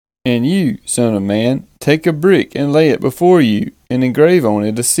And you, son of man, take a brick and lay it before you, and engrave on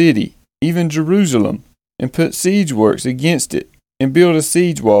it a city, even Jerusalem, and put siege works against it, and build a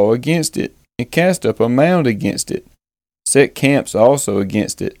siege wall against it, and cast up a mound against it. Set camps also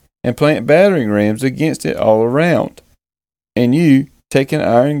against it, and plant battering rams against it all around. And you, take an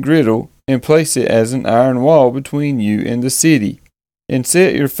iron griddle, and place it as an iron wall between you and the city, and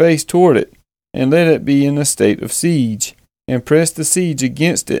set your face toward it, and let it be in a state of siege, and press the siege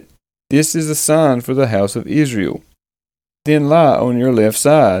against it. This is a sign for the house of Israel. Then lie on your left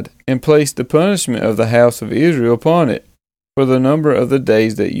side, and place the punishment of the house of Israel upon it. For the number of the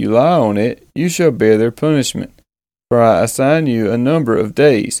days that you lie on it, you shall bear their punishment. For I assign you a number of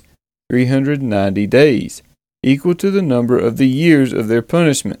days, 390 days, equal to the number of the years of their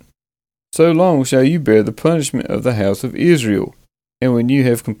punishment. So long shall you bear the punishment of the house of Israel. And when you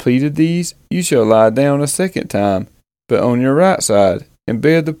have completed these, you shall lie down a second time, but on your right side, and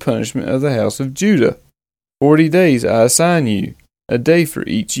bear the punishment of the house of Judah. 40 days I assign you, a day for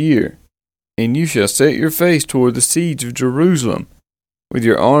each year. And you shall set your face toward the siege of Jerusalem, with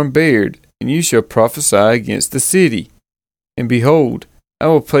your arm bared, and you shall prophesy against the city. And behold, I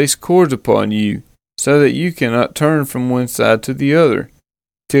will place cords upon you, so that you cannot turn from one side to the other,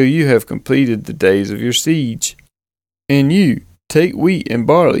 till you have completed the days of your siege. And you, take wheat and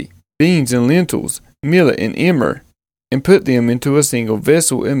barley, beans and lentils, millet and emmer, and put them into a single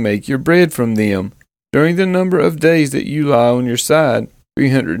vessel, and make your bread from them. During the number of days that you lie on your side,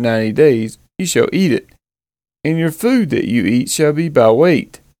 390 days, you shall eat it. And your food that you eat shall be by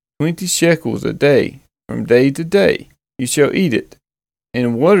weight, 20 shekels a day. From day to day you shall eat it.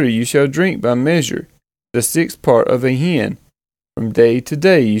 And water you shall drink by measure, the sixth part of a hin. From day to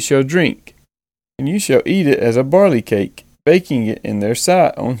day you shall drink. And you shall eat it as a barley cake, baking it in their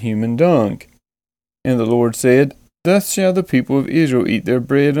sight on human dung. And the Lord said, Thus shall the people of Israel eat their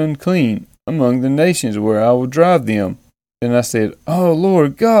bread unclean among the nations where I will drive them. Then I said, O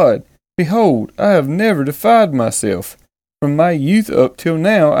Lord God, behold, I have never defiled myself. From my youth up till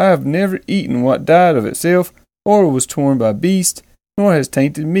now I have never eaten what died of itself, or was torn by beasts, nor has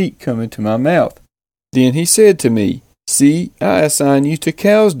tainted meat come into my mouth. Then he said to me, See, I assign you to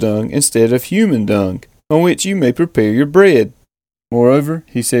cow's dung instead of human dung, on which you may prepare your bread. Moreover,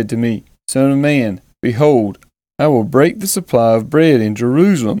 he said to me, Son of man, behold, I will break the supply of bread in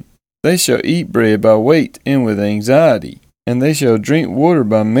Jerusalem. They shall eat bread by weight and with anxiety, and they shall drink water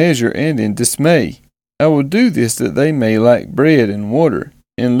by measure and in dismay. I will do this that they may lack bread and water,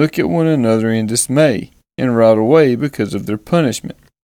 and look at one another in dismay, and rot away because of their punishment.